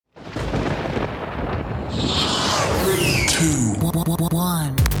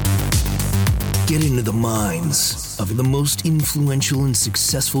get into the minds of the most influential and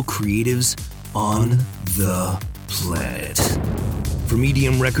successful creatives on the planet. From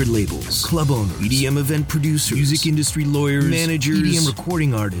EDM record labels, club owners, EDM event producers, music industry lawyers, managers, EDM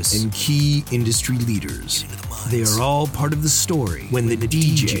recording artists, and key industry leaders. They are all part of the story when the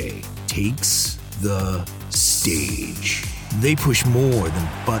DJ takes the stage. They push more than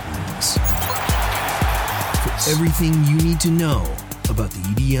buttons. For everything you need to know about the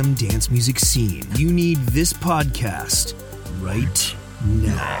EDM dance music scene, you need this podcast right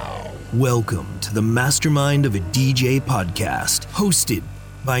now. Welcome to the Mastermind of a DJ podcast, hosted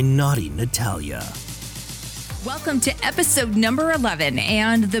by Naughty Natalia. Welcome to episode number 11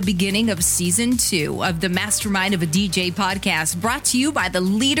 and the beginning of season 2 of the Mastermind of a DJ podcast, brought to you by the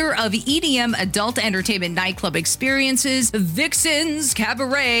leader of EDM adult entertainment nightclub experiences, Vixen's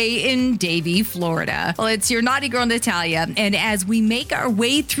Cabaret in Davie, Florida. Well, it's your naughty girl, Natalia, and as we make our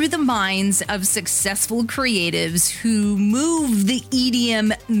way through the minds of successful creatives who move the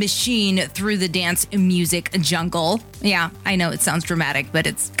EDM machine through the dance music jungle. Yeah, I know it sounds dramatic, but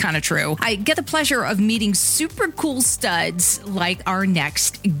it's kind of true. I get the pleasure of meeting super cool studs like our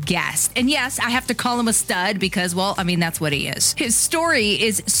next guest. And yes, I have to call him a stud because, well, I mean, that's what he is. His story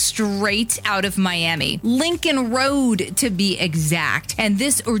is straight out of Miami, Lincoln Road to be exact. And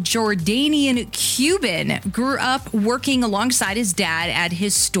this Jordanian Cuban grew up working alongside his dad at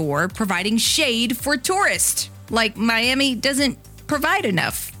his store, providing shade for tourists. Like Miami doesn't provide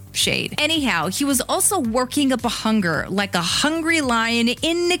enough shade. Anyhow, he was also working up a hunger like a hungry lion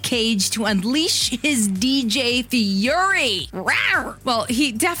in the cage to unleash his DJ fury. Rawr! Well,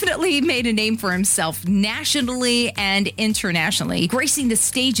 he definitely made a name for himself nationally and internationally, gracing the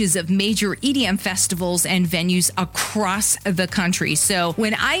stages of major EDM festivals and venues across the country. So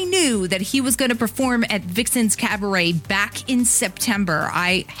when I knew that he was going to perform at Vixen's Cabaret back in September,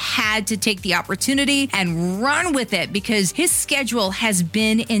 I had to take the opportunity and run with it because his schedule has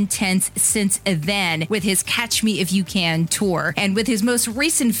been intense since then, with his Catch Me If You Can tour and with his most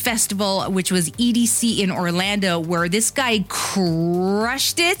recent festival, which was EDC in Orlando, where this guy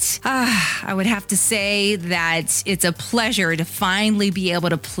crushed it. I would have to say that it's a pleasure to finally be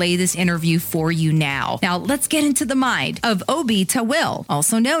able to play this interview for you now. Now, let's get into the mind of Obi Tawil,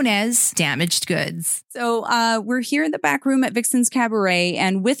 also known as Damaged Goods. So we're here in the back room at Vixen's Cabaret,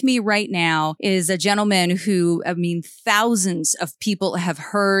 and with me right now is a gentleman who, thousands of people have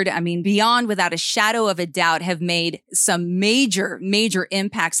heard. Beyond, without a shadow of a doubt, have made some major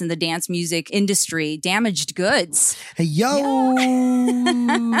impacts in the dance music industry. Damaged Goods. Hey, yo!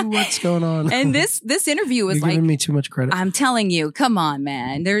 Yeah. What's going on? And this interview was You're giving me too much credit. I'm telling you, come on,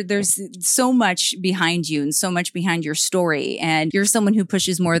 man. There's so much behind you and so much behind your story. And you're someone who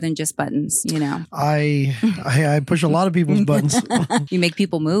pushes more than just buttons, you know. I push a lot of people's buttons. You make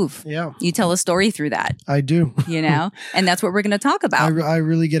people move. Yeah. You tell a story through that. I do. You know, and that's what we're going to talk about. I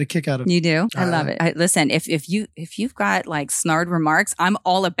really get a kick out of it. You do? I love it. Listen, if you've got like snarled remarks, I'm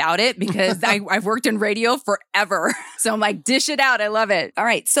all about it because I've worked in radio forever. So I'm like, dish it out. I love it. All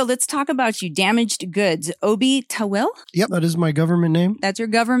right. So let's talk about you. Damaged Goods. Obi Tawil? Yep. That is my government name. That's your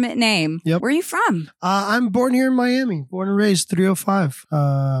government name. Yep. Where are you from? I'm born here in Miami. Born and raised 305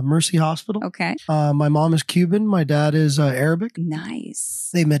 Mercy Hospital. Okay. My mom is Cuban. My dad is Arabic. Nice.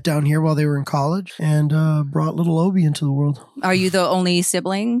 They met down here while they were in college and brought little Obi into the world. Are you the only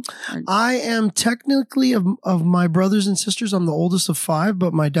sibling? I am technically of my brothers and sisters. I'm the oldest of 5,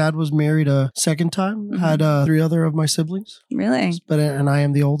 but my dad was married a second time. Mm-hmm. Had 3 other of my siblings. Really? And I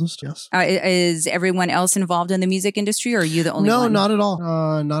am the oldest. Yes. Is everyone else involved in the music industry, or are you the only one? No, not at all.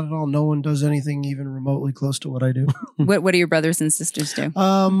 Not at all. No one does anything even remotely close to what I do. What do your brothers and sisters do?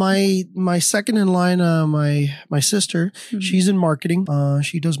 My second in line, my sister, mm-hmm. she's in marketing.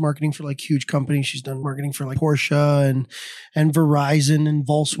 She does marketing for like huge companies. She's done marketing for like Porsche and Verizon and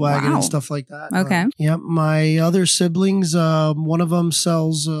Volkswagen and stuff like that. Okay. Yeah. My other siblings, one of them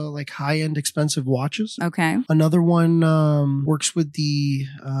sells like high-end expensive watches. Okay. Another one works with the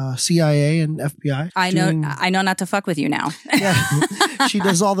CIA and FBI. I know not to fuck with you now. Yeah. She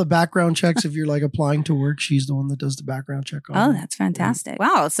does all the background checks. If you're like applying to work, she's the one that does the background check. Oh, that's fantastic.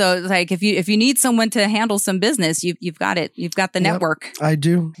 Wow. So like if you need someone to handle some business, you've got it. You've got the network. I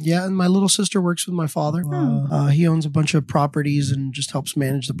do. Yeah. And my little sister works with my father. He owns a bunch of properties and just helps helps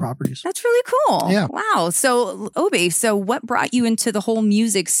manage the properties. That's really cool. Yeah. Wow. So Obi, so what brought you into the whole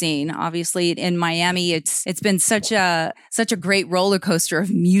music scene? Obviously in Miami, it's been such a great roller coaster of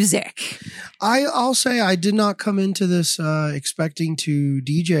music. I'll say I did not come into this expecting to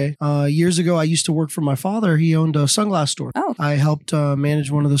DJ. Years ago, I used to work for my father. He owned a sunglass store. Oh. I helped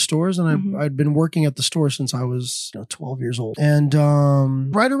manage one of the stores, and I'd been working at the store since I was 12 years old. And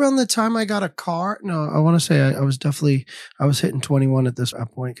right around the time I got a car, I want to say I was hitting 21 at this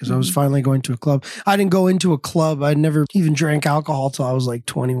point because I was finally going to a club. I didn't go into a club. I never even drank alcohol till I was like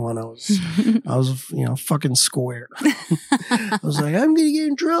 21. I was fucking square. I was like, I'm gonna get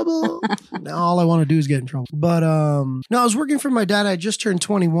in trouble. Now all I want to do is get in trouble. But no, I was working for my dad. I just turned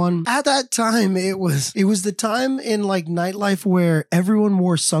 21. At that time, it was the time in like nightlife where everyone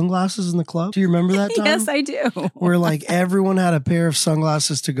wore sunglasses in the club. Do you remember that time? Yes, I do. Where like everyone had a pair of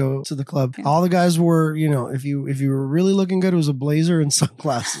sunglasses to go to the club. All the guys were, if you were really looking good, it was a blazer and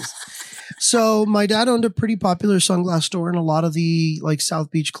sunglasses. So my dad owned a pretty popular sunglass store, and a lot of the like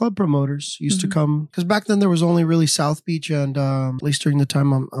South Beach club promoters used to come, because back then there was only really South Beach and at least during the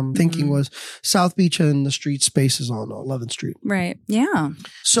time I'm thinking was South Beach and the street spaces on 11th Street. Right. Yeah.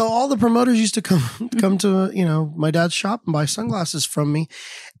 So all the promoters used to come to my dad's shop and buy sunglasses from me.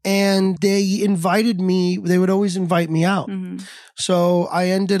 And they invited me. They would always invite me out. So I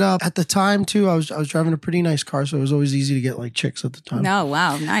ended up at the time too. I was driving a pretty nice car, so it was always easy to get like chicks at the time. Oh,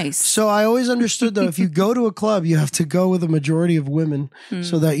 wow, nice. So I always understood though, if you go to a club, you have to go with a majority of women,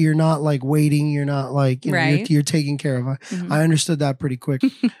 so that you're not like waiting. You're not like you're taken care of. I understood that pretty quick.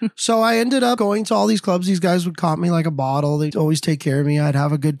 So I ended up going to all these clubs. These guys would comp me like a bottle. They'd always take care of me. I'd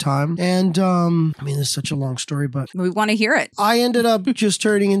have a good time. And this is such a long story, but we want to hear it. I ended up just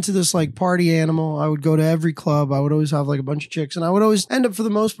turning into this like party animal. I would go to every club. I would always have like a bunch of chicks, and I would always end up for the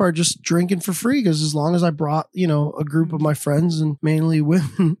most part just drinking for free, because as long as I brought a group of my friends, and mainly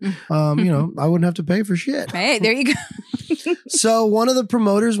women, I wouldn't have to pay for shit. Hey, there you go. So one of the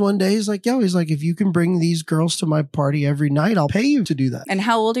promoters one day he's like, if you can bring these girls to my party every night, I'll pay you to do that. And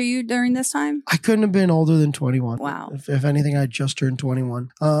how old are you during this time? I couldn't have been older than 21. Wow. If anything, I just turned 21.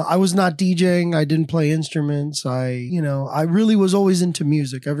 I was not DJing. I didn't play instruments. I really was always into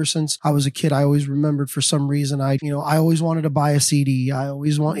music. Ever since I was a kid, I always remembered for some reason, I always wanted to buy a CD. I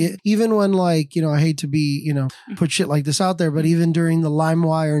always even when I hate to be, put shit like this out there, but even during the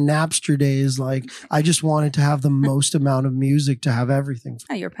LimeWire Napster days, like I just wanted to have the most amount of music to have everything.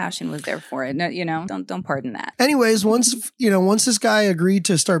 Yeah, your passion was there for it. No, don't pardon that. Anyways, once this guy agreed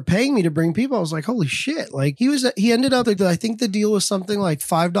to start paying me to bring people, I was like, holy shit. Like he ended up, I think the deal was something like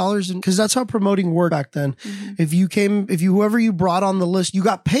 $5, because that's how promoting worked back then. Whoever you brought on the list, you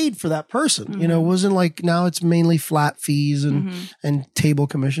got paid for that person. It wasn't like now it's mainly flat fees and table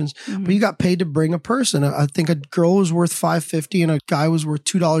commissions, but you got paid to bring a person. I think a girl was worth $5.50 and a guy was worth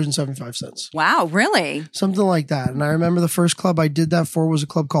 $2.75. Wow, really? Something like that. And I remember the first club I did that for was a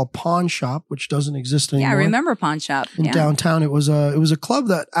club called Pawn Shop, which doesn't exist anymore. Yeah, I remember Pawn Shop. In downtown, it was a club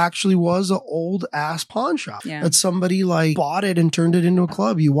that actually was an old ass pawn shop. Yeah. That somebody like bought it and turned it into a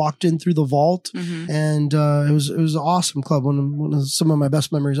club. You walked in through the vault, and it was an awesome club. One of some of my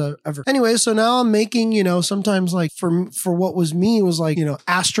best memories ever. Anyway, so now I'm making sometimes like for what was me, it was like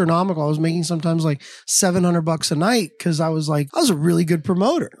astronomical. I was making sometimes like $700 a night, because I was a really good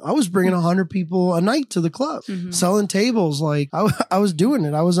promoter. I was bringing 100 people a night to the club, selling tables. Like I was doing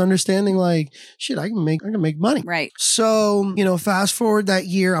it. I was understanding like, shit, I can make money. Right. So, fast forward that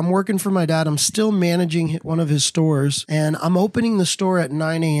year, I'm working for my dad. I'm still managing one of his stores, and I'm opening the store at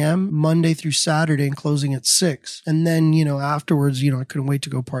 9 a.m. Monday through Saturday and closing at 6. And then, afterwards, I couldn't wait to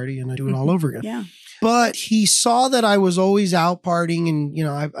go party and I do it all over again. Yeah. But he saw that I was always out partying,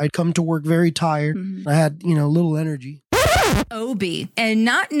 and, I'd come to work very tired. I had, little energy. Obi, and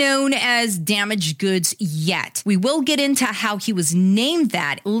not known as Damaged Goods yet. We will get into how he was named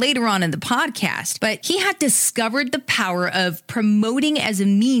that later on in the podcast, but he had discovered the power of promoting as a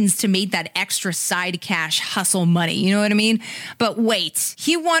means to make that extra side cash hustle money. You know what I mean? But wait,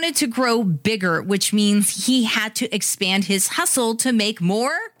 he wanted to grow bigger, which means he had to expand his hustle to make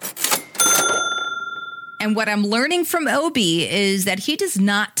more. And what I'm learning from Obi is that he does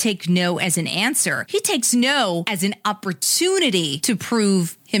not take no as an answer. He takes no as an opportunity to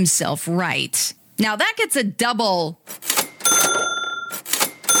prove himself right. Now that gets a double.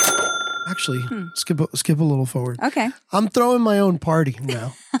 Actually, skip a little forward. Okay. I'm throwing my own party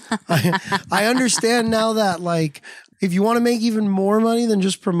now. I understand now that if you want to make even more money than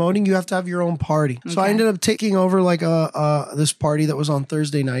just promoting, you have to have your own party. Okay. So I ended up taking over like this party that was on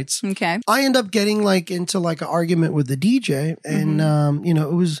Thursday nights. Okay. I ended up getting like into like an argument with the DJ, and you know,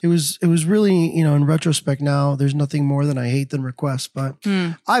 it was really, you know, in retrospect now, there's nothing more than I hate than requests, but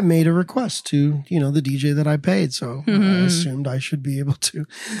I made a request to, you know, the DJ that I paid, so I assumed I should be able to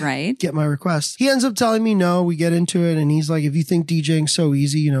get my request. He ends up telling me no. We get into it, and he's like, if you think DJing's so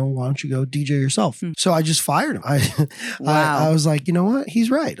easy, you know, why don't you go DJ yourself? So I just fired him. I was like, you know what? He's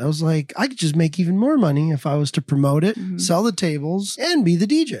right. I was like, I could just make even more money if I was to promote it, sell the tables, and be the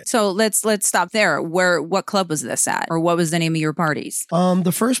DJ. So let's stop there. What club was this at, or what was the name of your parties?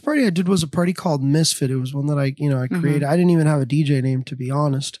 The first party I did was a party called Misfit. It was one that I created. I didn't even have a DJ name, to be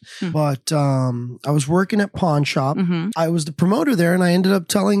honest, but I was working at Pawn Shop. I was the promoter there, and I ended up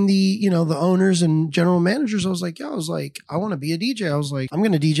telling the owners and general managers, I want to be a DJ. I was like, I'm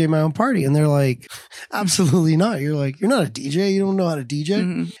going to DJ my own party. And they're like, absolutely not. You're not a DJ. You don't know how to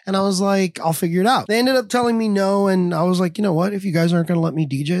DJ. And I was like, I'll figure it out. They ended up telling me no. And I was like, you know what? If you guys aren't going to let me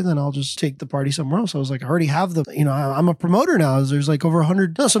DJ, then I'll just take the party somewhere else. I was like, I already have I'm a promoter now. There's like over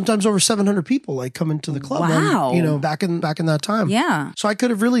 100, sometimes over 700 people like come into the club. Wow. And, back in that time. Yeah. So I could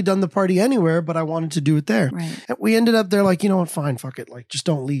have really done the party anywhere, but I wanted to do it there. Right. And we ended up there like, you know what? Fine. Fuck it. Like, just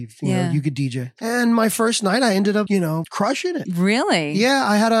don't leave. You know, you could DJ. And my first night, I ended up, crushing it. Really? Yeah.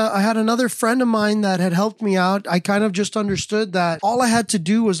 I had another friend of mine that had helped me out. I kind of just understood that all I had to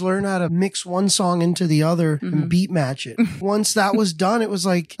do was learn how to mix one song into the other and beat match it. Once that was done, it was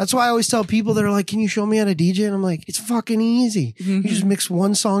like, that's why I always tell people that are like, can you show me how to DJ? And I'm like, it's fucking easy. You just mix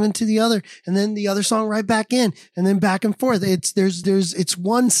one song into the other and then the other song right back in and then back and forth. It's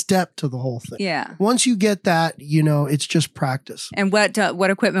one step to the whole thing. Yeah. Once you get that, it's just practice. And what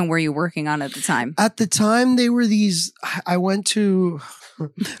equipment were you working on at the time? At the time, they were these, I went to,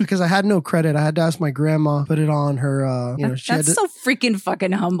 because I had no credit. I had to ask my grandma, put it on her, that's so freaking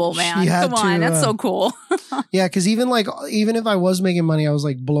fucking humble, man. Come on. That's so cool. Yeah. Cause even if I was making money, I was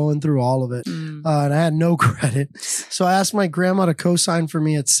like blowing through all of it. And I had no credit. So I asked my grandma to co-sign for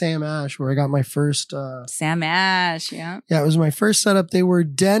me at Sam Ash, where I got my first, Sam Ash. Yeah. Yeah. It was my first setup. They were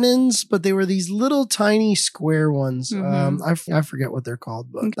Denons, but they were these little tiny square ones. I forget what they're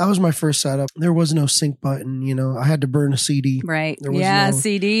called, but that was my first setup. There was no sync button. I had to burn a CD. Right. Yeah.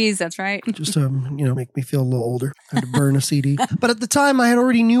 CDs. That's right. Just to, make me feel a little older. I had to burn a CD. But at the time, I had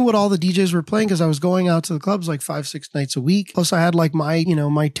already knew what all the DJs were playing because I was going out to the clubs like 5-6 nights a week. Plus, I had like my,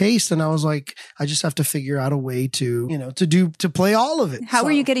 my taste, and I was like, I just have to figure out a way to, to play all of it. How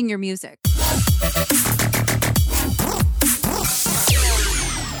were you getting your music?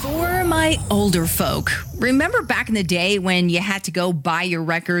 For my older folk, remember back in the day when you had to go buy your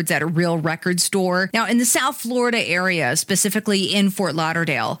records at a real record store? Now, in the South Florida area, specifically in Fort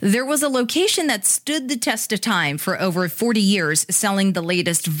Lauderdale, there was a location that stood the test of time for over 40 years, selling the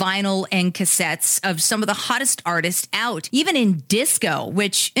latest vinyl and cassettes of some of the hottest artists out, even in disco,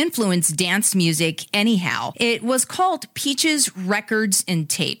 which influenced dance music anyhow. It was called Peaches Records and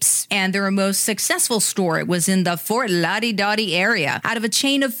Tapes, and their most successful store was in the Fort Lauderdale area, out of a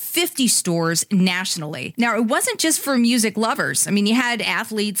chain of 50 stores nationally. Now, it wasn't just for music lovers. I mean, you had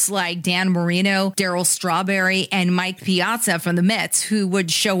athletes like Dan Marino, Darryl Strawberry, and Mike Piazza from the Mets who would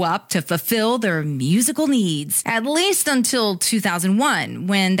show up to fulfill their musical needs, at least until 2001,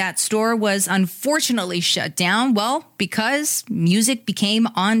 when that store was unfortunately shut down. Well, because music became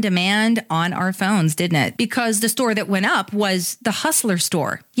on demand on our phones, didn't it? Because the store that went up was the Hustler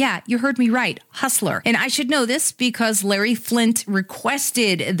store. Yeah, you heard me right, Hustler. And I should know this because Larry Flint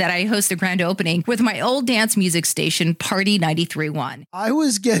requested that I host the grand opening with my old dance music station, Party 93.1. I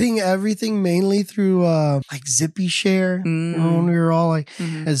was getting everything mainly through like Zippy Share. When we were all like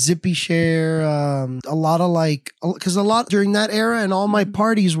a Zippy Share, a lot of because a lot during that era, and all my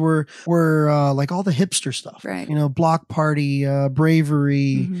parties were like all the hipster stuff, right? Block Party,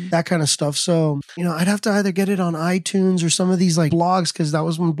 Bravery, that kind of stuff. So I'd have to either get it on iTunes or some of these like blogs, because that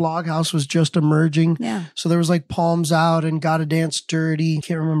was when Bloghouse was just emerging. Yeah. So there was like Palms Out and Gotta Dance Dirty.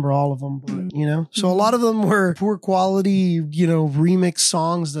 Can't remember all of them, but so a lot of them were poor quality, remix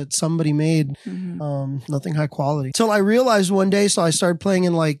songs that somebody made. Nothing high quality. Till I realized one day, so I started playing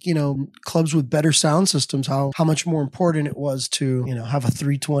in like, clubs with better sound systems, how much more important it was to, have a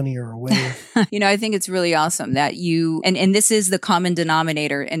 320 or a wave. I think it's really awesome that you, and this is the common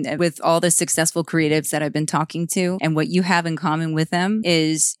denominator, and with all the successful creatives that I've been talking to, and what you have in common with them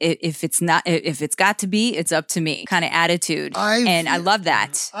is if it's got to be, it's up to me kind of attitude. I love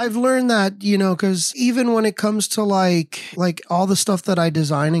that. I've learned that, because because even when it comes to like all the stuff that I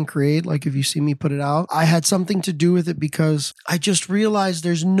design and create, like if you see me put it out, I had something to do with it because I just realized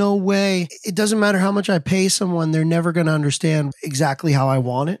there's no way, it doesn't matter how much I pay someone, they're never going to understand exactly how I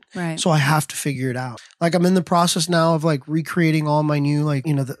want it. Right. So I have to figure it out. Like I'm in the process now of like recreating all my new, like,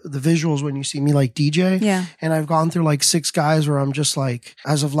 you know, the visuals when you see me like DJ. Yeah. And I've gone through like 6 guys where I'm just like,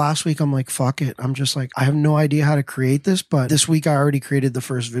 as of last week, I'm like, fuck it. I'm just like, I have no idea how to create this. But this week I already created the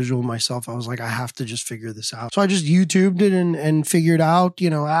first visual myself. I was like, I have to just figure this out. So I just YouTubed it and figured out, you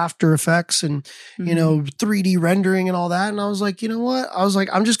know, After Effects and, you know, 3D rendering and all that. And I was like, you know what? I was like,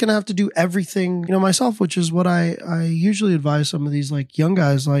 I'm just going to have to do everything, you know, myself, which is what I usually advise some of these like young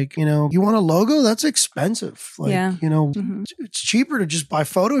guys, like, you know, you want a logo? That's expensive. Like, you know, it's cheaper to just buy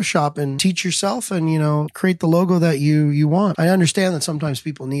Photoshop and teach yourself and, you know, create the logo that you want. I understand that sometimes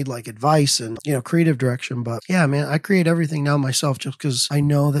people need like advice and, you know, creative direction, but yeah, man, I create everything now myself just because I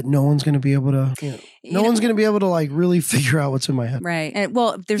know that no one's going to be able to, you know, no one's going to be able to like really figure out what's in my head. Right. And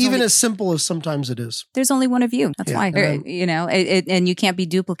well, there's even as simple as sometimes it is. There's only one of you. That's why, then, you know, and you can't be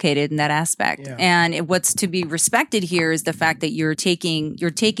duplicated in that aspect. Yeah. And what's to be respected here is the fact that you're taking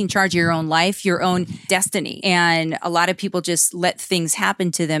charge of your own life, your own destiny. And a lot of people just let things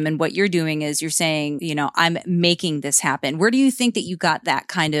happen to them. And what you're doing is you're saying, you know, I'm making this happen. Where do you think that you got that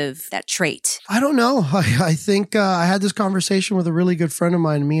kind of, that trait? I don't know. I think I had this conversation with a really good friend of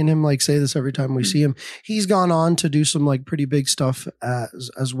mine. Me and him like say this every time we see him. He's gone on to do some like pretty big stuff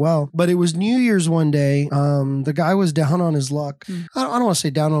as well. But it was New Year's one day. The guy was down on his luck. I don't want to say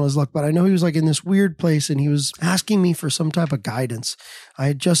down on his luck, but I know he was like in this weird place and he was asking me for some type of guidance. I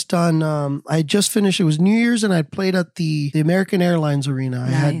had just finished, it was New Year's and I played at the American Airlines Arena.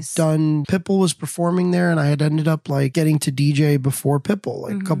 I had done, Pitbull was performing there and I had ended up like getting to DJ before Pitbull,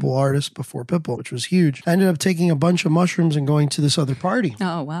 like a couple artists before Pitbull, which was huge. I ended up taking a bunch of mushrooms and going to this other party.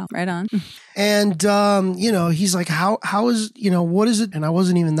 Oh, wow. Right on. And, you know, he's like, how is, you know, what is it? And I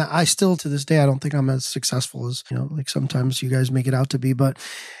wasn't even that, I still to this day, I don't think I'm as successful as, you know, like sometimes you guys make it out to be, but,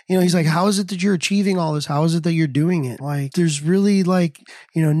 you know, he's like, how is it that you're achieving all this? How is it that you're doing it? Like, there's really like,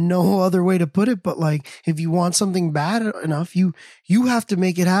 you know, no other way to put it, but like, if you want something bad enough, you have to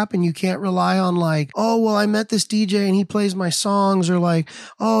make it happen. You can't rely on like, oh, well, I met this DJ and he plays my songs, or like,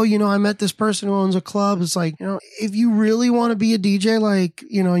 oh, you know, I met this person who owns a club. It's like, you know, if you really want to be a DJ, like,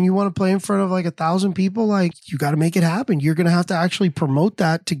 you know, and you want to play in front of like 1,000 people, like you got to make it happen. You're going to have to actually promote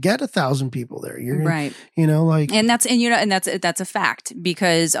that to get 1,000 people there. You're gonna, right. You know, like, and that's a fact,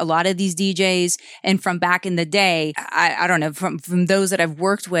 because a lot of these DJs, and from back in the day, I don't know, from those that I've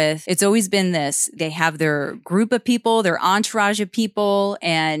worked with, it's always been this. They have their group of people, their entourage of people,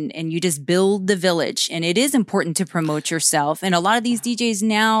 and you just build the village. And it is important to promote yourself. And a lot of these DJs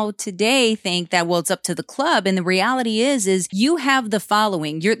now today think that, well, it's up to the club. And the reality is you have the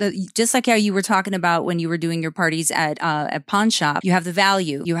following. Just like how you were talking about when you were doing your parties at Pawn Shop, you have the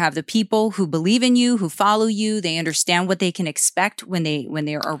value. You have the people who believe in you, who follow you. They understand what they can expect when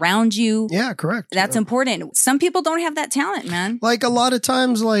they're around you. Yeah, correct. That's important. Some people don't have that talent, man. Like a lot of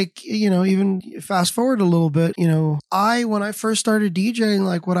times, like, you know, even fast forward a little bit, you know, when I first started DJing,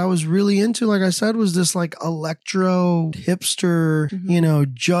 like what I was really into, like I said, was this like electro hipster, you know,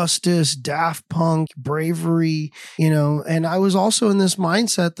 Justice, Daft Punk, Bravery, you know, and I was also in this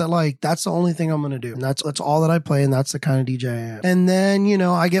mindset that like, that's the only thing I'm going to do. And that's all that I play. And that's the kind of DJ I am. And then, you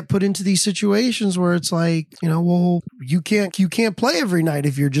know, I get put into these situations where it's like, you know, well, you can't play every night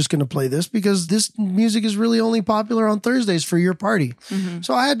if you're just going to play this, because this music is really only popular on Thursdays for your party.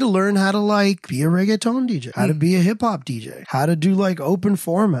 So I had to learn how to like be a reggaeton DJ, how to be a hip hop DJ, how to do like open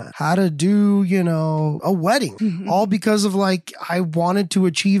format, how to do, you know, a wedding, all because of like, I wanted to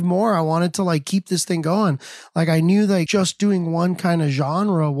achieve more. I wanted to like keep this thing going. Like I knew that just doing one kind of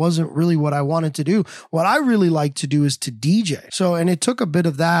genre wasn't really what I wanted to do. What I really like to do is to DJ. So, and it took a bit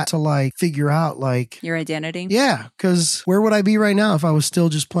of that to like figure out like your identity. Yeah. Cause where would I be right now if I was still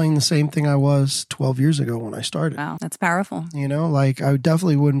just playing the same thing I was 12 years ago when I started? Wow. That's powerful. You know, like I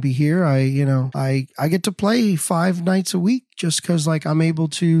definitely wouldn't be here. I get to play 5 nights a week just because like I'm able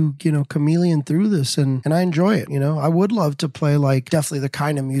to, you know, chameleon through this and I enjoy it. You know, I would love to play like definitely the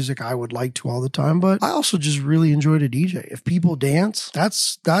kind of music I would like to all the time, but I also just really enjoy to DJ. If people dance,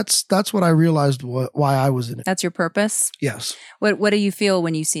 that's what I realized why I was in it. That's your purpose? Yes. What do you feel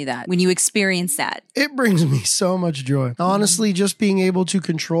when you see that, when you experience that? It brings me so much joy. Honestly, just being able to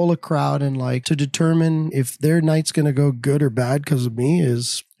control a crowd and like to determine if their night's going to go good or bad because of me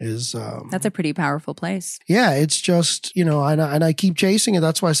is is that's a pretty powerful place. Yeah, it's just, and I keep chasing it.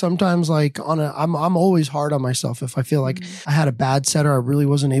 That's why sometimes like I'm always hard on myself if I feel like I had a bad set or I really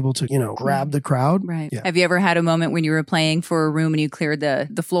wasn't able to, grab the crowd. Right. Yeah. Have you ever had a moment when you were playing for a room and you cleared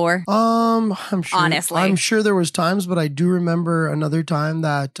the floor? I'm sure. Honestly. I'm sure there was times, but I do remember another time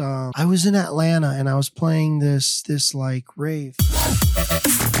that I was in Atlanta and I was playing this like rave.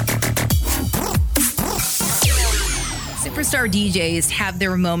 Superstar DJs have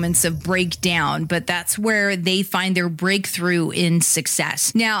their moments of breakdown, but that's where they find their breakthrough in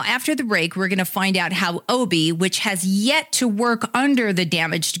success. Now, after the break, we're going to find out how Obi, which has yet to work under the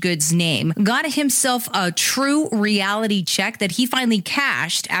Damaged Goods name, got himself a true reality check that he finally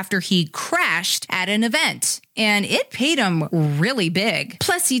cashed after he crashed at an event. And it paid him really big.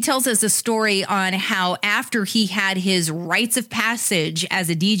 Plus, he tells us a story on how after he had his rites of passage as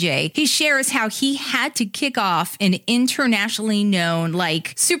a DJ, he shares how he had to kick off an internationally known,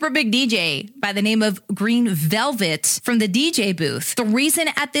 super big DJ by the name of Green Velvet from the DJ booth. The reason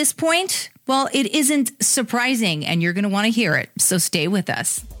at this point? Well, it isn't surprising, and you're going to want to hear it. So stay with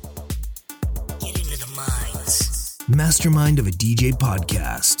us. Get into the minds. Mastermind of a DJ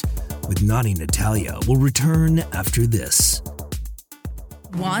podcast with Naughty Natalia will return after this.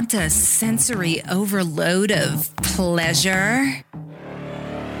 Want a sensory overload of pleasure?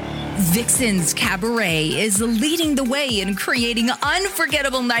 Vixen's Cabaret is leading the way in creating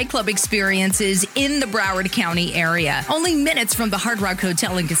unforgettable nightclub experiences in the Broward County area. Only minutes from the Hard Rock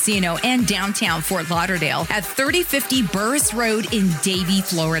Hotel and Casino and downtown Fort Lauderdale at 3050 Burris Road in Davie,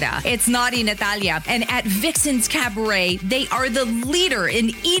 Florida. It's Naughty Natalia, and at Vixen's Cabaret, they are the leader in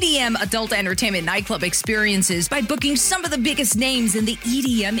EDM adult entertainment nightclub experiences by booking some of the biggest names in the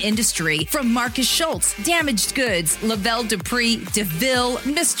EDM industry, from Marcus Schultz, Damaged Goods, Lavelle Dupree, DeVille,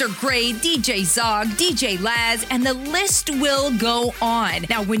 Mr. Gray, DJ Zog, DJ Laz, and the list will go on.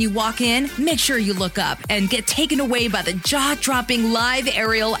 Now, when you walk in, make sure you look up and get taken away by the jaw-dropping live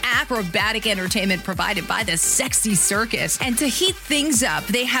aerial acrobatic entertainment provided by the Sexy Circus. And to heat things up,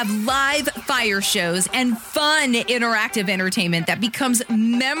 they have live fire shows and fun interactive entertainment that becomes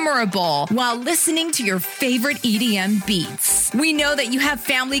memorable while listening to your favorite EDM beats. We know that you have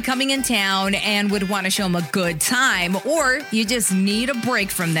family coming in town and would want to show them a good time, or you just need a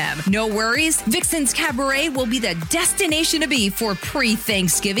break from them. No worries, Vixen's Cabaret will be the destination to be for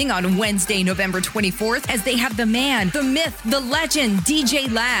pre-Thanksgiving on Wednesday, November 24th, as they have the man, the myth, the legend,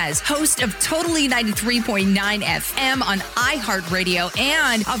 DJ Laz, host of Totally 93.9 FM on iHeartRadio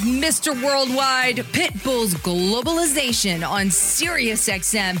and of Mr. Worldwide, Pitbull's Globalization on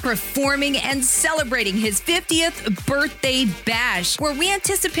SiriusXM, performing and celebrating his 50th birthday bash, where we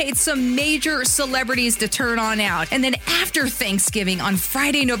anticipate some major celebrities to turn on out. And then after Thanksgiving on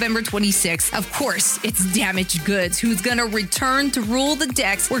Friday, November 26th, of course, it's Damaged Goods, who's gonna return to rule the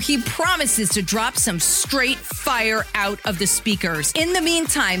decks, where he promises to drop some straight fire out of the speakers. In the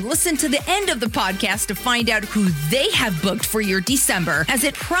meantime, listen to the end of the podcast to find out who they have booked for your December, as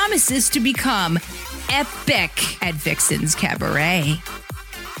it promises to become epic at Vixen's Cabaret.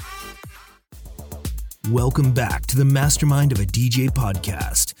 Welcome back to the Mastermind of a DJ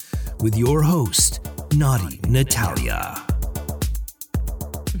podcast with your host, Naughty Natalia.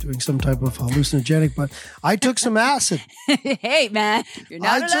 Doing some type of hallucinogenic, but I took some acid. Hey, man, you're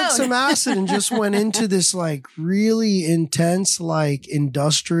not alone. I took some acid and just went into this really intense,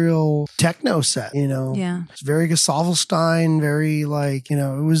 industrial techno set, Yeah. It's very Gesaffelstein, very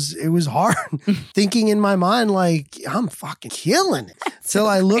it was hard. Thinking in my mind, I'm fucking killing it. Till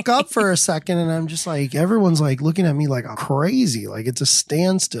I look up for a second and I'm just everyone's looking at me like I'm crazy. It's a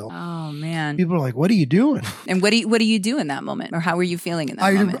standstill. Oh, man. People are like, what are you doing? And what do you do in that moment? Or how are you feeling in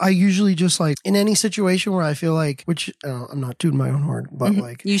that moment? I usually just in any situation where I feel which I'm not tooting my own horn, but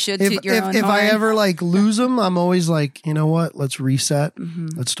you should toot your own horn. If I ever lose them, I'm always you know what? Let's reset.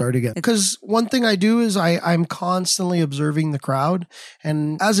 Let's start again. Because one thing I do is I'm constantly observing the crowd.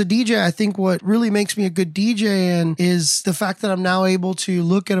 And as a DJ, I think what really makes me a good DJ is the fact that I'm now able to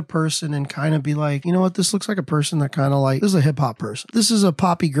look at a person and kind of be you know what? This looks like a person that kind of this is a hip hop person. This is a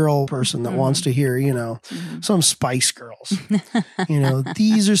poppy girl person that wants to hear, some Spice Girls.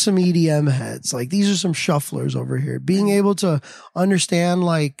 These are some EDM heads. These are some shufflers over here. Being able to understand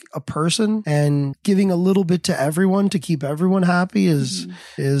a person and giving a little bit to everyone to keep everyone happy is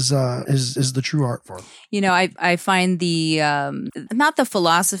the true art form. I find the, not the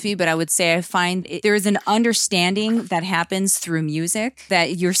philosophy, but I would say I find there is an understanding that happens through music,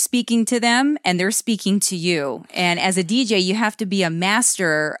 that you're speaking to them and they're speaking to you. And as a DJ, you have to be a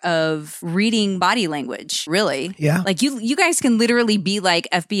master of reading body language, really. Yeah. Like you guys can literally be like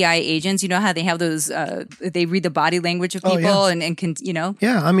FBI agents. You know how they have those, they read the body language of people and can,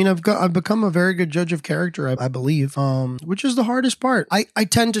 Yeah. I mean, I've become a very good judge of character, I believe, which is the hardest part. I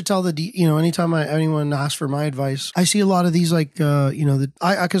tend to tell anytime anyone asks for my advice, I see a lot of these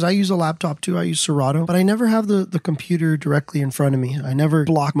because I use a laptop too. I use Serato, but I never have the computer directly in front of me. I never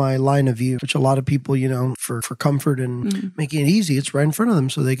block my line of view, which a lot of people, for comfort and making it easy, it's right in front of them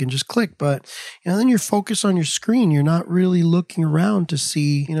so they can just click. But, then you're focused on your screen. You're not really looking around to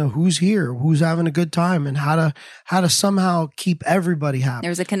see, who's here, who's having a good time, and how to somehow keep everybody happy.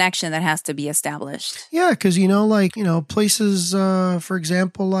 There's a connection that has to be established. Yeah, because places, for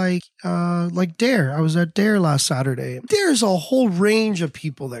example, like Dare. I was at Dare last Saturday. There's a whole range of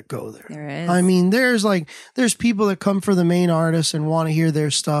people that go there. There is. I mean, there's people that come for the main artists and want to hear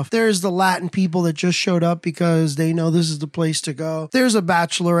their stuff. There's the Latin people that just showed up because they know this is the place to go. There's a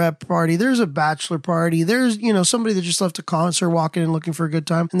bachelorette party. There's a bachelor party. There's, somebody that just left a concert walking in looking for a good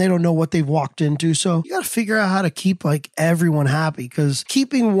time and they don't know what they've walked into. So you got to figure out how to keep everyone happy, because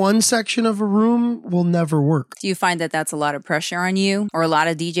keeping one section of a room will never work. Do you find that that's a lot of pressure on you, or a lot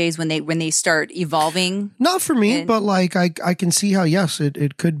of DJs when they start evolving? Not for me, but I can see how, yes,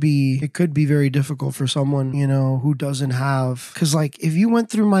 it could be very difficult for someone, who doesn't have, because if you went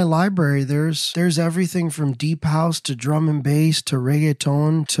through my library, there's everything from deep house to drum and bass to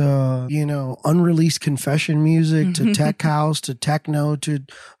reggaeton to, unreleased confession music to tech house to techno to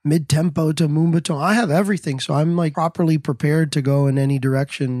mid-tempo to moombahton. I have everything. So I'm properly prepared to go in any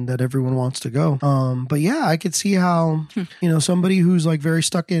direction that everyone wants to go. But yeah, I could see how, somebody who's very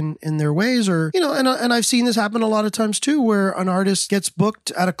stuck in their ways, or, and I've seen this happen a lot of times too, where an artist gets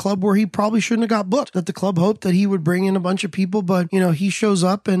booked at a club where he probably shouldn't have got booked, that the club hoped that he would bring in a bunch of people, but, he shows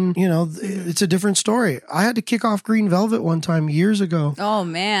up and, it's a different story. I had to kick off Green Velvet one time years ago. Oh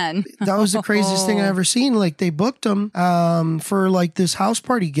man. That was the craziest thing I ever seen. They booked him, for this house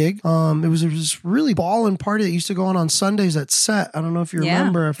party gig. It was this really ballin' party that used to go on Sundays at Set. I don't know if you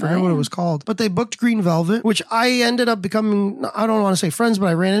remember. I forget what it was called. But they booked Green Velvet, which I ended up becoming, I don't want to say friends, but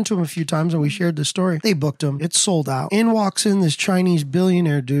I ran into him a few times and we shared the story. They booked him. It's sold out. In walks in this Chinese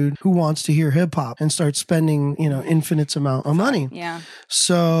billionaire dude who wants to hear hip hop and starts spending, infinite amount of money. Yeah.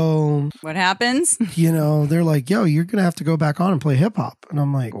 So what happens? They're like, yo, you're going to have to go back on and play hip hop. And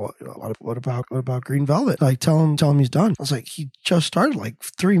I'm like, what about Green Velvet? Tell him he's done. I was like, he just started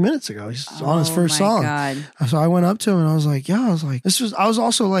 3 minutes ago. He's on his first song. God. So I went up to him and I was like, I was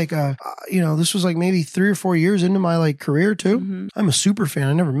also this was maybe 3 or 4 years into my career too. Mm-hmm. I'm a super fan.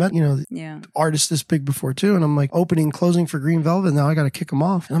 I never met, artists this big before too. And I'm opening, closing for Green Velvet. Now I got to kick him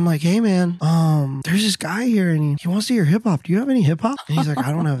off. And I'm like, hey man, there's this guy here and he wants to hear hip hop. Do you have any hip hop? And he's like,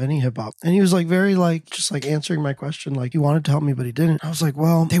 I don't have any hip hop. And he was very just answering my question. He wanted to help me, but he didn't. I was like,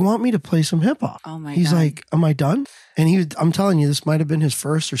 well, they want me to play some hip hop. Oh my God. He's like, am I done? And I'm telling you, this might have been his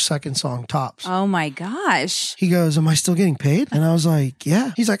first or second song tops. Oh my gosh. He goes, am I still getting paid? And I was like,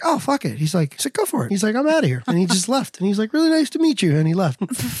 yeah. He's like, oh, fuck it. He's like, go for it. He's like, I'm out of here. And he just left. And he's like, really nice to meet you. And he left.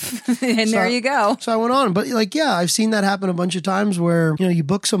 And there you go. So I went on. But I've seen that happen a bunch of times where, you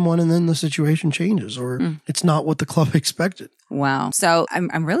book someone and then the situation changes or it's not what the club expected. Wow. So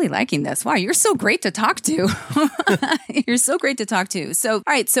I'm really liking this. Wow. You're so great to talk to. You're so great to talk to. So, all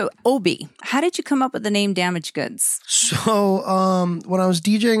right. So Obi, how did you come up with the name Damaged Goods? So when I was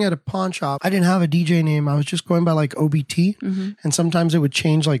DJing at a pawn shop, I didn't have a DJ name. I was just going by OBT. Mm-hmm. And sometimes it would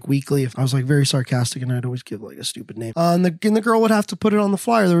change weekly if I was very sarcastic, and I'd always give a stupid name. And the girl would have to put it on the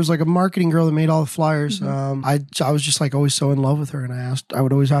flyer. There was a marketing girl that made all the flyers. Mm-hmm. I was just always so in love with her, and I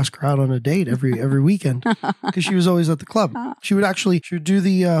would always ask her out on a date every weekend because she was always at the club. She would do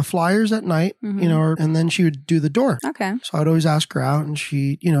the flyers at night, mm-hmm. And then she would do the door. Okay. So I'd always ask her out, and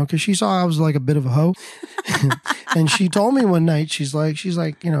she, because she saw I was a bit of a hoe. And she told me one night, she's like,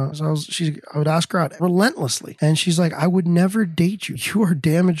 I would ask her out relentlessly. And she's like, I would never date you. You are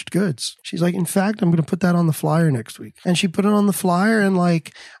damaged goods. She's like, in fact, I'm going to put that on the flyer next week. And she put it on the flyer, and I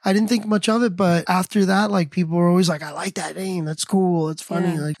didn't think much of it. But after that, people were always like, I like that name. That's cool. It's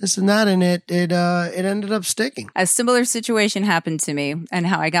funny. Yeah. This and that. And it ended up sticking. A similar situation happened to me, and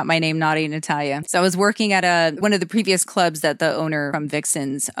how I got my name Naughty Natalia. So I was working at one of the previous clubs that the owner from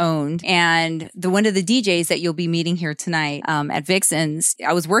Vixens owned. And one of the DJs that you'll be meeting here tonight at Vixens,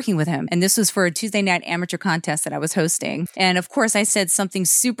 I was working with him. And this was for a Tuesday night amateur contest that I was hosting. And of course, I said something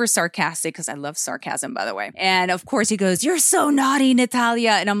super sarcastic because I love sarcasm, by the way. And of course, he goes, "You're so naughty,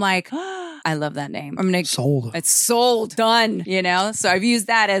 Natalia." And I'm like, I love that name. I'm going to Sold. It's sold. Done. You know? So I've used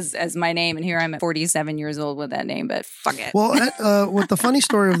that as my name. And here I'm at 47 years old with that name, but fuck it. Well, what the funny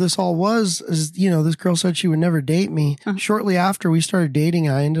story of this all was is, this girl said she would never date me. Shortly after we started dating,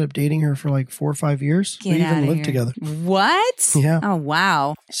 I ended up dating her for like 4 or 5 years. Get we outta even lived here. together. What? Yeah. Oh,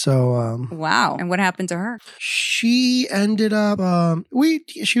 wow. So, Wow. And what happened to her? she ended up,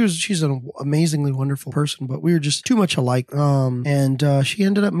 she's an amazingly wonderful person, but we were just too much alike. And she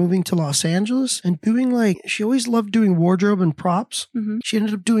ended up moving to Los Angeles and doing she always loved doing wardrobe and props. Mm-hmm. She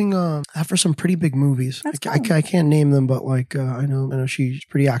ended up doing that for some pretty big movies. That's I cool. can't name them, but I know she's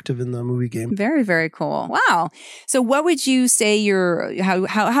pretty active in the movie game. Very, very cool. Wow. So what would you say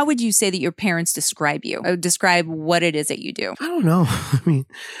how would you say that your parents describe you? Describe what it is that you do. I don't know. I mean,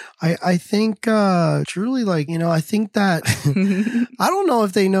 I think truly I think that I don't know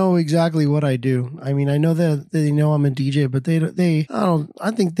if they know exactly what I do. I mean, I know that they know I'm a DJ, but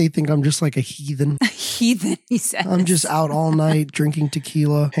I think they think I'm just like a heathen. Heathen, he says. I'm just out all night drinking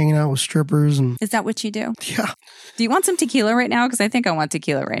tequila, hanging out with strippers, and Is that what you do? yeah, Do you want some tequila right now? Because I think I want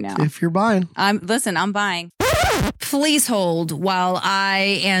tequila right now. if you're buying. I'm buying. Please hold while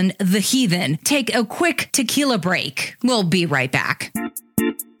I and the heathen take a quick tequila break. We'll be right back.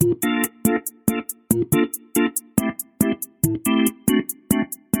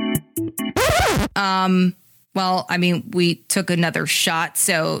 Well, I mean, we took another shot,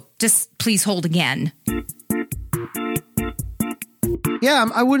 so just please hold again. Yeah,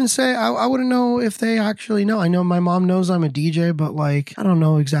 I wouldn't say, I wouldn't know if they actually know. I know my mom knows I'm a DJ, but I don't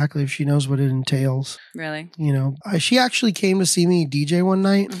know exactly if she knows what it entails. Really? She actually came to see me DJ one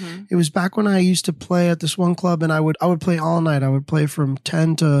night. Mm-hmm. It was back when I used to play at this one club, and I would play all night. I would play from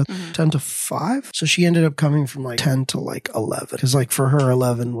 10 to 5. So she ended up coming from 10 to 11. Because for her,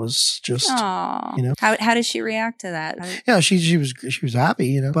 11 was just, Aww. How does she react to that? yeah, she was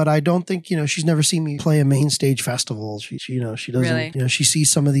happy, But I don't think, she's never seen me play a main stage festival. She doesn't, Really? she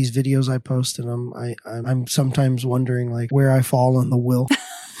sees some of these videos I post, and I'm sometimes wondering where I fall on the wheel.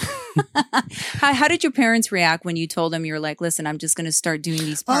 How did your parents react when you told them you were like, listen, I'm just going to start doing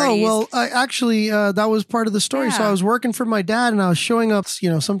these parties? Oh, well, actually, that was part of the story. So Yeah. I was working for my dad, and I was showing up,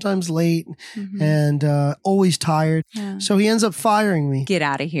 sometimes late and always tired. Yeah. So he ends up firing me. Get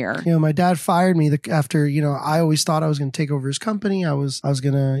out of here. My dad fired me after, I always thought I was going to take over his company. I was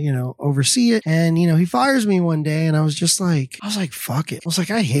going to, oversee it. And, he fires me one day, and I was just fuck it. I was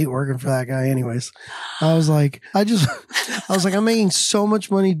like, I hate working for that guy anyways. I was like, I'm making so much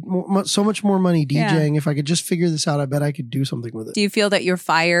much more money DJing. If I could just figure this out, I bet I could do something with it. Do you feel that your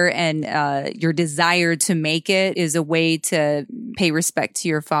fire and your desire to make it is a way to pay respect to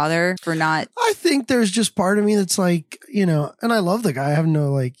your father for not? I think there's just part of me that's and I love the guy. I have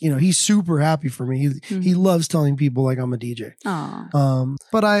no he's super happy for me. He loves telling people I'm a DJ. Aw.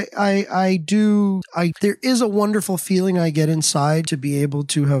 But there is a wonderful feeling I get inside to be able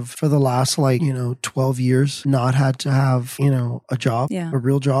to have for the last 12 years not had to have a job, a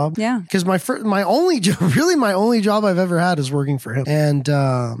real job. Yeah. Because my only job I've ever had is working for him. And,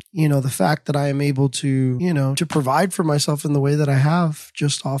 the fact that I am able to, to provide for myself in the way that I have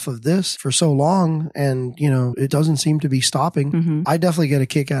just off of this for so long. And, it doesn't seem to be stopping. I definitely get a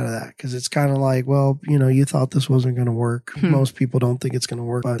kick out of that because it's kind of you thought this wasn't going to work. Most people don't think it's going to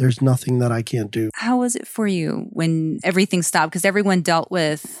work, but there's nothing that I can't do. How was it for you when everything stopped? Because everyone dealt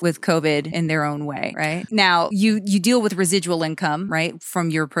with COVID in their own way, right? Now, you deal with residual income, right? From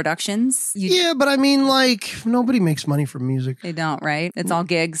your productions. Yeah, but I mean, nobody makes money from music. They don't, right? It's all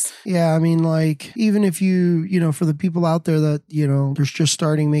gigs. Yeah, I mean, even if you, for the people out there that, they're just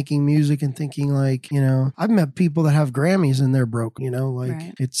starting making music and thinking I've met people that have Grammys and they're broke,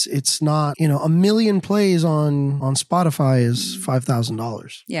 Right. it's not, a million plays on Spotify is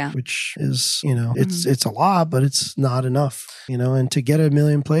 $5,000. Yeah. Which is, it's a lot, but it's not enough, and to get a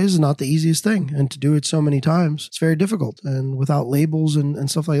million plays is not the easiest thing. And to do it so many times, it's very difficult. And without labels and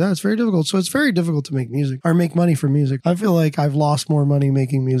stuff like that, it's very difficult. So it's very difficult to make music or make money from music. I feel like I've lost more money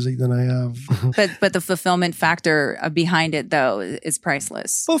making music than I have. But the fulfillment factor behind it, though, is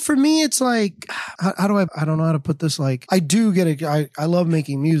priceless. Well, for me, it's I don't know how to put this. I do get it. I love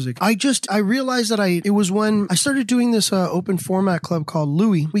making music. I realized that it was when I started doing this open format club called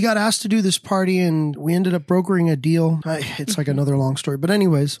Louis. We got asked to do this party and we ended up brokering a deal. It's another long story. But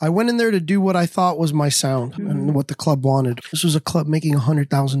anyways, I went in there to do what I thought was my sound and what the club wanted. This was a club making $100,000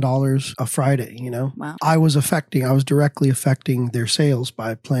 $1,000 a Friday, you know? Wow. I was directly affecting their sales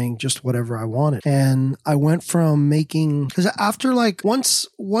by playing just whatever I wanted. And I went from making, because after like, once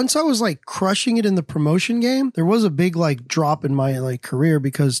I was like crushing it in the promotion game, there was a big like drop in my like career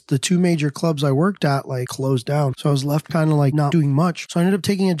because the two major clubs I worked at like closed down. So I was left kind of like not doing much. So I ended up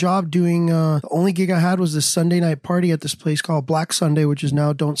taking a job doing, the only gig I had was this Sunday night party at this place called Black Sunday, which is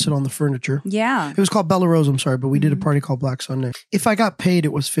now Don't Sit on the Furniture. Yeah. It was called Bella Rose, I'm sorry, but we did a party called Black Sunday. If I got paid,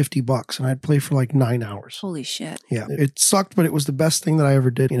 it was $50 and I'd play for like 9 hours. Holy shit. Yeah. It sucked, but it was the best thing that I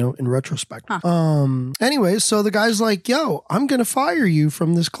ever did, you know, in retrospect. Anyways, so the guy's like, yo, I'm going to fire you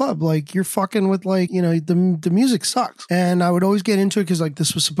from this club. Like, you're fucking with like, you know, the music sucks. And I would always get into it because like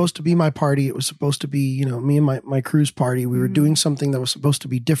this was supposed to be my party. It was supposed to be, you know, me and my crew's party. We were doing something that was supposed to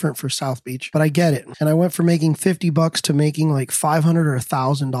be different for South Beach, but I get it. And I went from making $50 to making like $500 or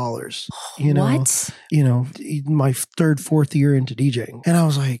 $1,000, you know, my third, fourth year into DJing. And I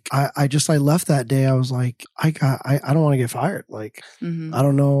was like, I left that day. I was like, I don't want to get fired. Like, I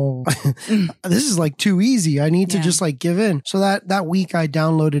don't know. This is like too easy. I need to just like give in. So that week I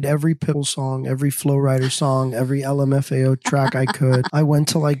downloaded every Pitbull song, every Flow Rider song, every LMFAO track I could. I went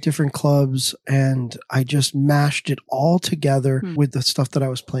to like different clubs and I just mashed it all together with the stuff that I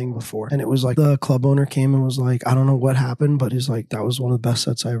was playing before. And it was like the club owner came and was like, I don't know what happened, but he's like, that was one of the best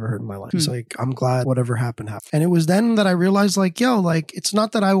sets I ever heard in my life. He's like, I'm glad whatever happened. And it was then that I realized like, yo, like, it's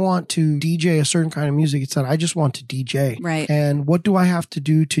not that I want to DJ a certain kind of music. It's that I just want to DJ. Right. And what do I have to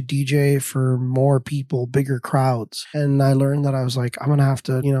do to DJ for more people, bigger crowds? And I learned that I was like, I'm going to have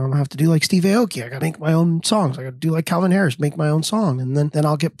to do like Steve Aoki. I got to make my own songs. I got to do like Calvin Harris, make my own song. And then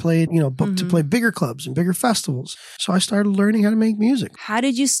I'll get played, booked to play bigger clubs and bigger festivals. So I started learning how to make music. How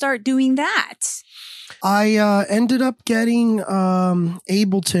did you start doing that? I ended up getting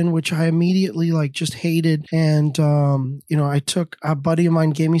Ableton, which I immediately like just hated. And, I took a buddy of mine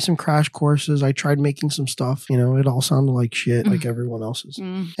gave me some crash courses. I tried making some stuff. It all sounded like shit, like everyone else's.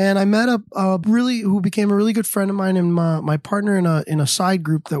 And I met who became a really good friend of mine and my partner in a side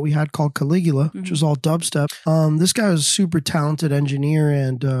group that we had called Caligula, which was all dubstep. This guy was a super talented engineer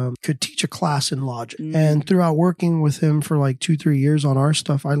and could teach a class in Logic. And throughout working with him for like 2-3 years on our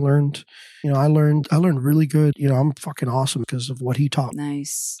stuff, I learned really good. I'm fucking awesome because of what he taught.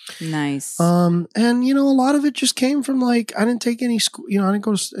 Nice. And a lot of it just came from like, I didn't take any school, I didn't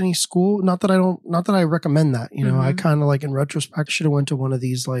go to any school. Not that I recommend that, I kind of like in retrospect should have went to one of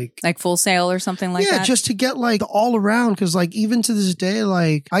these like Full Sail or something like that. Yeah, just to get like all around. Cause like even to this day,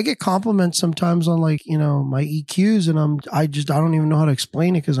 like I get compliments sometimes on like, my EQs and I don't even know how to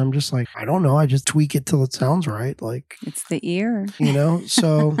explain it. Cause I'm just like, I don't know. I just tweak it till it sounds right. Like it's the ear,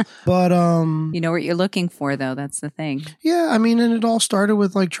 so, but, you know what you're looking for, though. That's the thing. Yeah, I mean, and it all started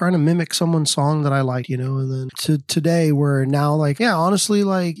with like trying to mimic someone's song that I liked, and then to today, where now, like, yeah, honestly,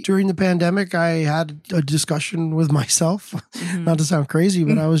 like during the pandemic, I had a discussion with myself. Not to sound crazy,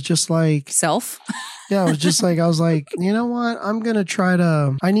 but I was just like, self. Yeah, I was like, you know what?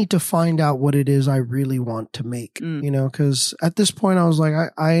 I need to find out what it is I really want to make, because at this point I was like,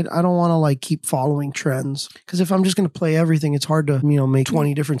 I don't want to like keep following trends, because if I'm just going to play everything, it's hard to, make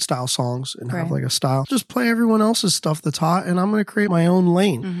 20 different style songs and have like a style. Just play everyone else's stuff that's hot and I'm going to create my own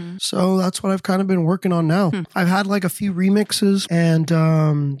lane. So that's what I've kind of been working on now. I've had like a few remixes and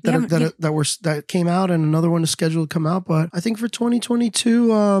that came out and another one is scheduled to come out. But I think for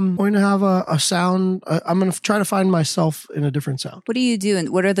 2022, I'm going to have a sound. I'm going to try to find myself in a different sound. What do you do? And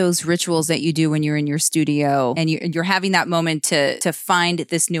what are those rituals that you do when you're in your studio and you're having that moment to find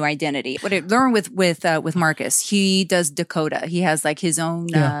this new identity? What I learned with Marcus, he does Dakota. He has like his own,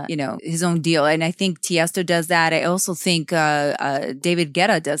 his own deal. And I think Tiesto does that. I also think David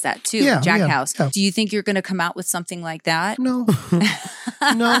Guetta does that too. Yeah, Jack House. Yeah. Do you think you're going to come out with something like that? No,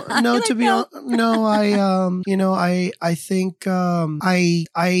 no. To be honest, no. I think I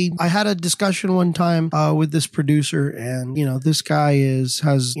had a discussion one time with this producer, and this guy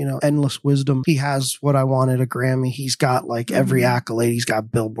has endless wisdom. He has what I wanted, a Grammy. He's got like every accolade. He's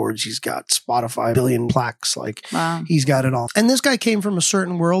got billboards. He's got Spotify, billion plaques. Like he's got it all. And this guy came from a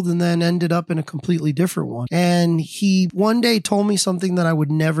certain world and then ended up in a completely different one. And he one day told me something that I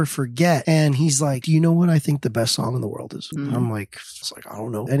would never forget. And he's like, "Do you know what I think the best song in the world is?" I'm like, I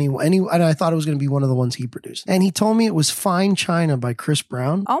don't know. And I thought it was going to be one of the ones he produced. And he told me it was Fine China by Chris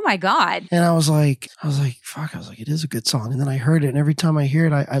Brown. Oh my God. And I was like, fuck, it is a good song. And then I heard it, and every time I hear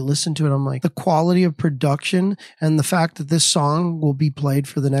it, I listen to it. I'm like, the quality of production and the fact that this song will be played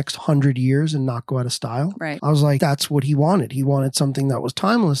for the next 100 years and not go out of style. Right. I was like, that's what he wanted. He wanted something that was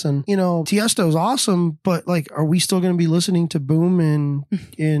timeless. And, Tiesto's awesome, but like, are we still going to be listening to Boom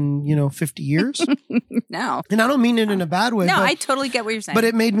in 50 years? No. And I don't mean it in a bad way. No, but, I totally get what you're saying. But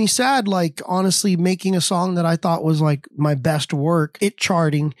it made me sad, like, honestly, making a song that I thought was like my best work, it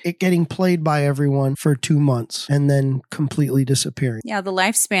charting, it getting played by everyone for 2 months and then completely disappearing. Yeah, the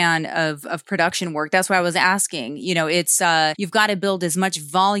lifespan of production work. That's why I was asking. It's you've got to build as much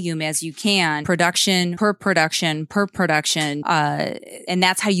volume as you can, production per production per production, and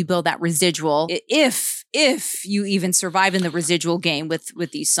that's how you build that residual. If you even survive in the residual game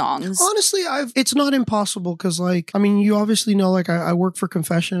with these songs. Honestly, it's not impossible because, like, I mean, you obviously know, like, I work for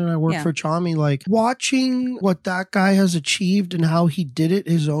Confession and I work for Chami. Like, watching what that guy has achieved and how he did it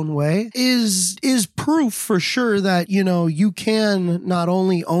his own way is proof for sure that, you can not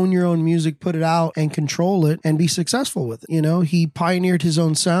only own your own music, put it out and control it and be successful with it. He pioneered his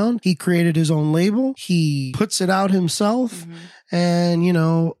own sound. He created his own label. He puts it out himself. Mm-hmm. And,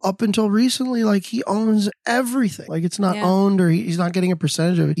 up until recently, like, he owns everything. Like, it's not owned or he's not getting a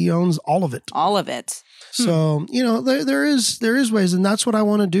percentage of it. He owns all of it. All of it. So, there is ways, and that's what I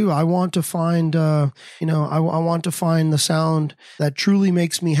want to do. I want to find, I want to find the sound that truly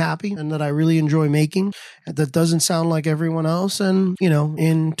makes me happy and that I really enjoy making, that doesn't sound like everyone else. And,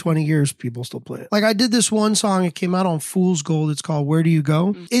 in 20 years, people still play it. Like, I did this one song, it came out on Fool's Gold. It's called Where Do You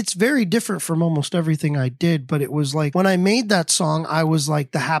Go? Mm-hmm. It's very different from almost everything I did, but it was like, when I made that song, I was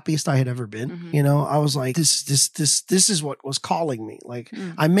like the happiest I had ever been. Mm-hmm. I was like, this is what was calling me. Like,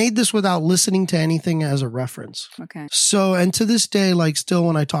 I made this without listening to anything as a reference. Okay. So, and to this day, like, still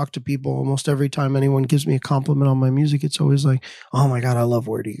when I talk to people, almost every time anyone gives me a compliment on my music, it's always like, oh my God, I love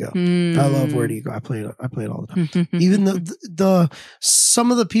Where Do You Go? I love Where Do You Go? I play it all the time. Even the some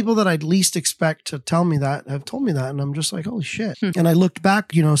of the people that I'd least expect to tell me that have told me that, and I'm just like, holy shit. And I looked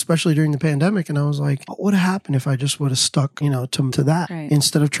back, especially during the pandemic, and I was like, what would have happened if I just would have stuck, to that, right,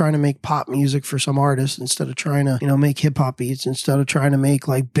 instead of trying to make pop music for some artists, instead of trying to, make hip hop beats, instead of trying to make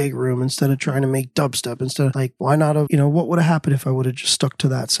like big room, instead of trying to make dubstep, instead of like, why not have, what would have happened if I would have just stuck to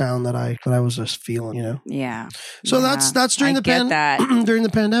that sound that I was just feeling, Yeah. So that's during during the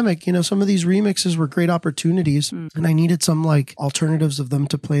pandemic, some of these remixes were great opportunities, and I needed some like alternatives of them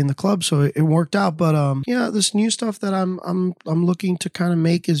to play in the club, so it worked out. But this new stuff that I'm looking to kind of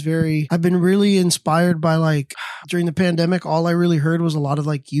make is I've been really inspired by, like, during the pandemic, all I really heard was a lot of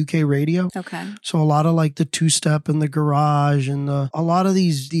like UK radio. Okay. So a lot of like the two-step and the garage and a lot of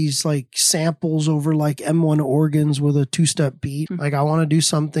these like samples over like M1 organs with a two-step beat. Like, I want to do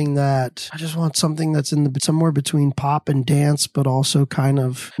something I just want something that's somewhere between pop and dance, but also kind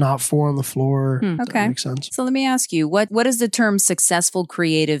of not four on the floor. Okay. That makes sense. So let me ask you, what does the term successful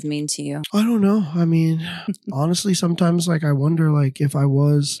creative mean to you? I don't know. I mean, honestly, sometimes like I wonder, like, if I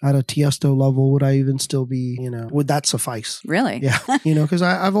was at a Tiesto level, would I even still be, would that suffice? Really? Yeah. Because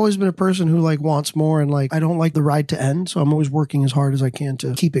I've always been a person who like wants more, and like I don't like the ride to end. So I'm always working as hard as I can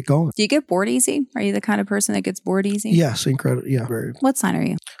to keep it going. Do you get bored easy? Are you the kind of person that gets bored easy? Yes, incredible. Yeah, very. What sign are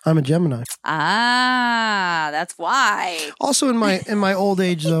you? I'm a Gemini. Ah, that's why. Also, in my old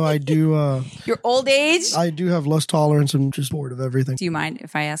age, though, I do. Your old age? I do have less tolerance and just bored of everything. Do you mind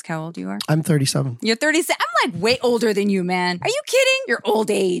if I ask how old you are? I'm 37. You're 37. I'm like way older than you, man. Are you kidding? Your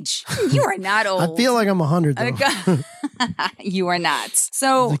old age. You are not old. I feel like I'm 100 though. You are not.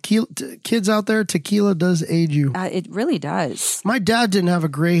 So kids out there, tequila does age you. It really does. My dad didn't have a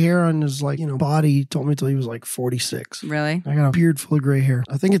gray hair on his body. He told me till he was like 46. Really? I got a beard full of gray hair.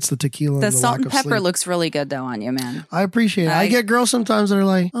 I think it's the tequila. The and salt lack and pepper sleep. looks really good though on you, man. I appreciate it. I get girls sometimes that are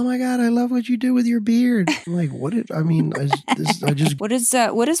like, "Oh my God, I love what you do with your beard." I'm like, "What did I mean?" I just. What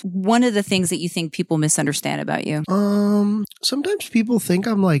is one of the things that you think people misunderstand about you? Sometimes people think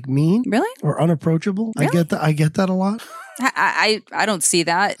I'm like mean, really, or unapproachable. Really? I get that a lot. I don't see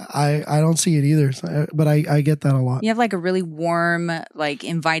that. I don't see it either, but I get that a lot. You have like a really warm, like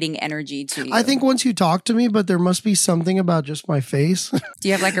inviting energy to you. I think once you talk to me, but there must be something about just my face. Do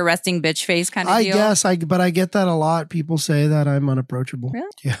you have like a resting bitch face kind of deal? I guess, but I get that a lot. People say that I'm unapproachable. Really?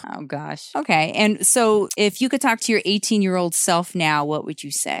 Yeah. Oh gosh. Okay. And so if you could talk to your 18-year-old self now, what would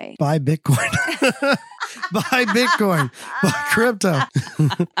you say? Buy Bitcoin. Buy Bitcoin. Buy crypto.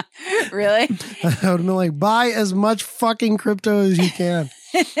 Really? I would have been like, buy as much fucking crypto as you can.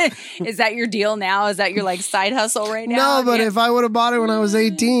 Is that your deal now? Is that your like side hustle right now? No, but if I would have bought it when I was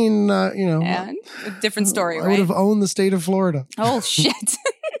 18, yeah, different story, I right? would have owned the state of Florida. Oh, shit.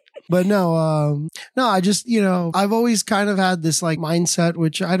 But no, I just, I've always kind of had this like mindset,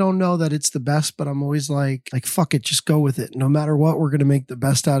 which I don't know that it's the best, but I'm always like, fuck it, just go with it. No matter what, we're going to make the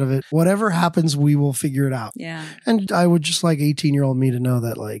best out of it. Whatever happens, we will figure it out. Yeah. And I would just like 18-year-old me to know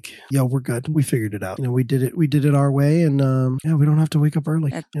that like, we're good. We figured it out. We did it our way. And we don't have to wake up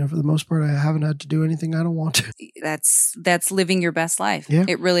early. For the most part, I haven't had to do anything I don't want to. That's living your best life. Yeah.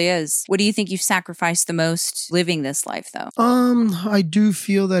 It really is. What do you think you've sacrificed the most living this life though? I do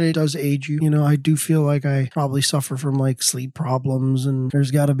feel that it does age you. I do feel like I probably suffer from like sleep problems, and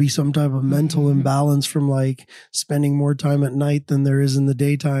there's got to be some type of mental imbalance from like spending more time at night than there is in the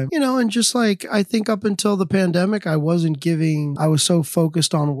daytime. And just like I think up until the pandemic, I was so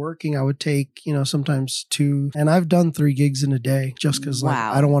focused on working. I would take, sometimes 2, and I've done 3 gigs in a day just because like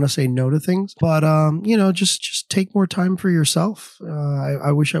I don't want to say no to things, but just take more time for yourself.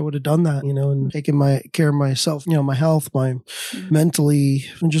 I wish I would have done that, and taken care of myself, my health, my mentally,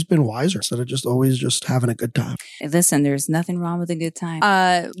 and just been wiser instead of just always just having a good time. Listen, there's nothing wrong with a good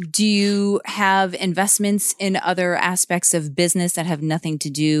time. Do you have investments in other aspects of business that have nothing to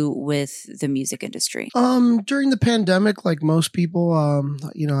do with the music industry? During the pandemic, like most people,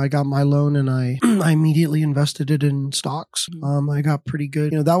 I got my loan and I immediately invested it in stocks. I got pretty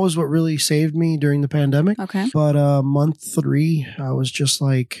good. That was what really saved me during the pandemic. Okay. But month 3, I was just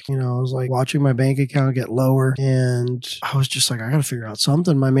like, I was like watching my bank account get lower, and I was just like, I got to figure out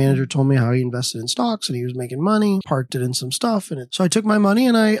something. My manager told me how he invested in stocks and he was making money, parked it in some stuff. So I took my money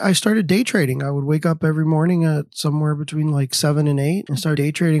and I started day trading. I would wake up every morning at somewhere between like 7 and 8 and start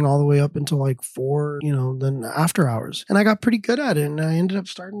day trading all the way up until like 4, then after hours. And I got pretty good at it. And I ended up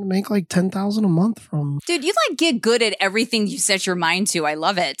starting to make like $10,000 a month from. Dude, you like get good at everything you set your mind to. I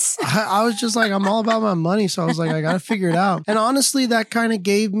love it. I was just like, I'm all about my money. So I was like, I got to figure it out. And honestly, that kind of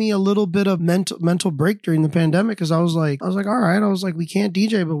gave me a little bit of mental break during the pandemic, because I was like, all right. I was like, we can't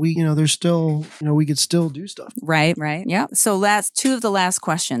DJ, but we, there's still, we could still do stuff. Right. Yeah. So 2 of the last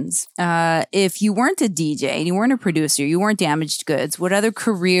questions. If you weren't a DJ and you weren't a producer, you weren't Damaged Goods, what other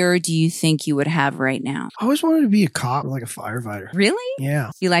career do you think you would have right now? I always wanted to be a cop or like a firefighter. Really?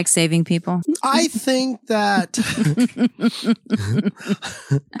 Yeah. You like saving people? I think that,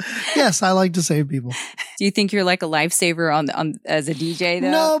 yes, I like to save people. Do you think you're like a lifesaver on as a DJ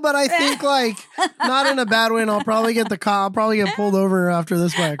though? No, but I think like not in a bad way. And I'll probably get pulled over after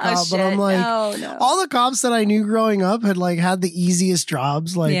this by a cop. Oh, but I'm like, no. all the cops that I knew growing up had the easiest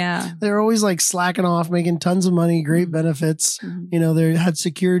jobs. Like they were always like slacking off, making tons of money, great benefits. They had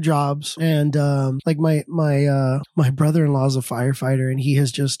secure jobs. And like my brother-in-law is a firefighter, and he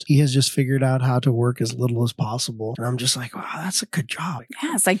has just figured out how to work as little as possible. And I'm just like, wow, that's a good job.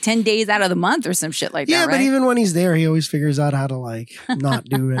 Yeah, it's like 10 days out of the month or some shit like that. Yeah, right? But even when he's there, he always figures out how to like not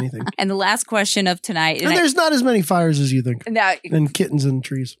do anything. And the last question of tonight. And there's not as many fires as you think. And kittens in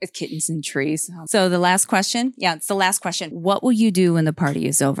trees. With kittens in trees. So the last question. Yeah, it's the last question. What will you do when the party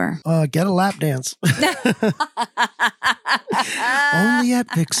is over? Get a lap dance. Only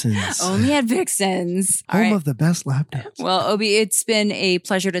at Vixens. Only at Vixens. Home of the best lap dance. Well, Obi, it's been a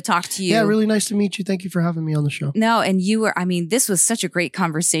pleasure to talk to you. Yeah, really nice to meet you. Thank you for having me on the show. No, and this was such a great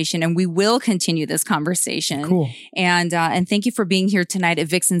conversation, and we will continue this conversation. Cool. And thank you for being here tonight at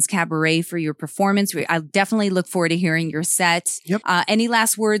Vixens Cabaret for your performance. I definitely look forward to hearing your set. Yep. Any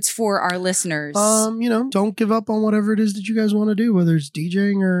last words for our listeners? Don't give up on whatever it is that you guys want to do, whether it's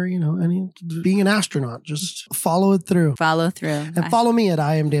DJing or, being an astronaut. Just follow it through. And follow me at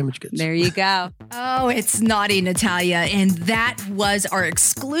I Am Damaged Goods. There you go. Oh, it's Naughty Natalia. And that was our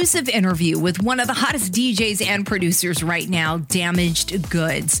exclusive interview with one of the hottest DJs and producers right now, Damaged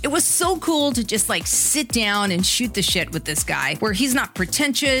Goods. It was so cool to just like sit down and shoot the shit with this guy, where he's not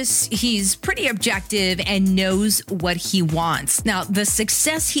pretentious, he's pretty objective and knows what he wants. Now, the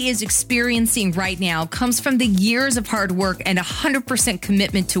success he is experiencing right now comes from the years of hard work and 100%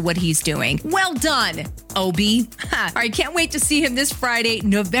 commitment to what he's doing. Well done, Obi. All right, can't wait to see him this Friday,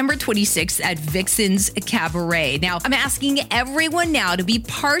 November 26th at Vixens Cabaret. Now, I'm asking everyone now to be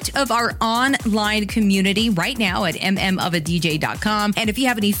part of our online community right now at mmofadj.com. And if you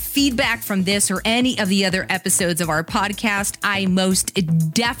have any feedback from this or any of the other episodes of our podcast, I most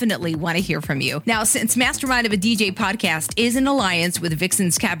definitely want to hear from you. Now, since Mastermind of a DJ podcast is an alliance with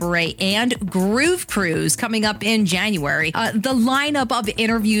Vixens Cabaret and Groove Cruise coming up in January, the lineup of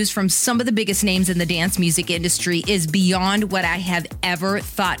interviews from some of the biggest names in the dance music industry is beyond what I have ever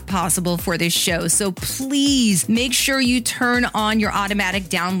thought possible for this show. So please make sure you turn on your automatic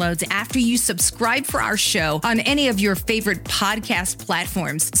downloads after you subscribe for our show on any of your favorite podcast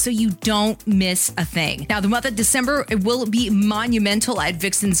platforms so you don't miss a thing. Now, the month of December will be monumental at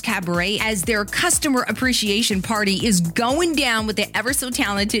Vixen's Cabaret as their customer appreciation party is going down with the ever so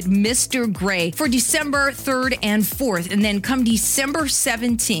talented Mr. Gray for December 3rd and 4th. And then come December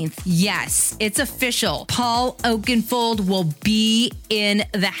 17th, yes, it's official. Paul Oakenfold will be in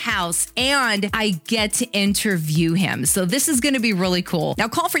the house and I get to interview him. So this is going to be really cool. Now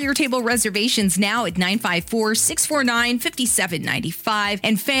call for your table reservations now at 954-649-5795.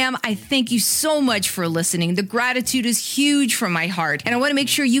 And fam, I thank you so much for listening. The gratitude is huge from my heart. And I want to make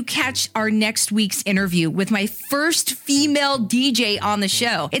sure you catch our next week's interview with my first female DJ on the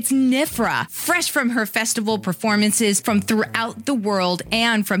show. It's Nifra, fresh from her festival performances from throughout the world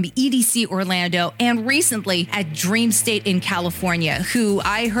and from EDC Orlando and recently at Dream State in California, who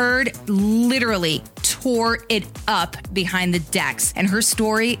I heard literally tore it up behind the decks. And her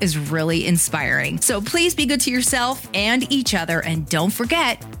story is really inspiring. So please be good to yourself and each other. And don't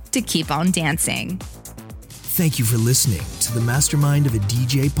forget to keep on dancing. Thank you for listening to the Mastermind of a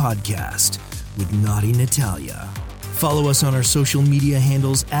DJ podcast with Naughty Natalia. Follow us on our social media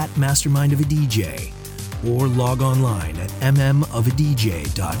handles at Mastermind of a DJ or log online at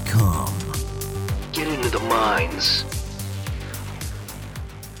mmofadj.com. Get into the minds